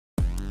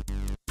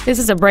This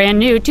is a brand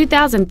new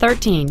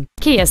 2013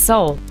 Kia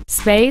Soul.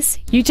 Space,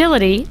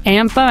 utility,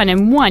 and fun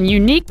in one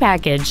unique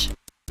package.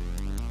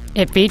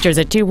 It features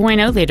a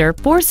 2.0-liter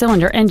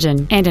four-cylinder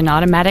engine and an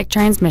automatic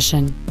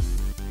transmission.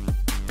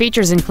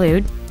 Features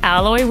include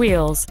alloy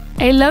wheels,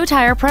 a low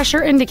tire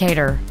pressure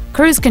indicator,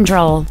 cruise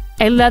control,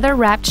 a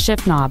leather-wrapped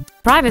shift knob,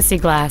 privacy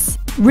glass,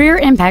 rear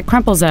impact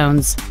crumple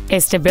zones,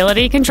 a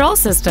stability control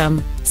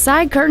system,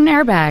 side curtain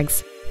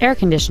airbags, air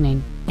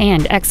conditioning,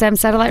 and XM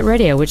satellite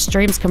radio which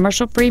streams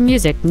commercial-free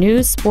music,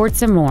 news,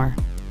 sports, and more.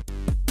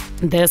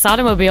 This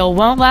automobile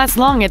won't last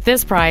long at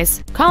this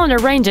price. Call and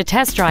arrange a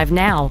test drive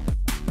now.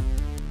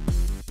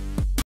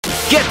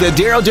 Get the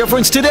Darrow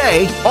difference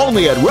today,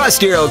 only at Russ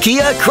Darrow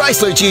Kia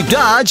Chrysler Jeep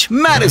Dodge,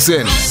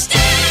 Madison.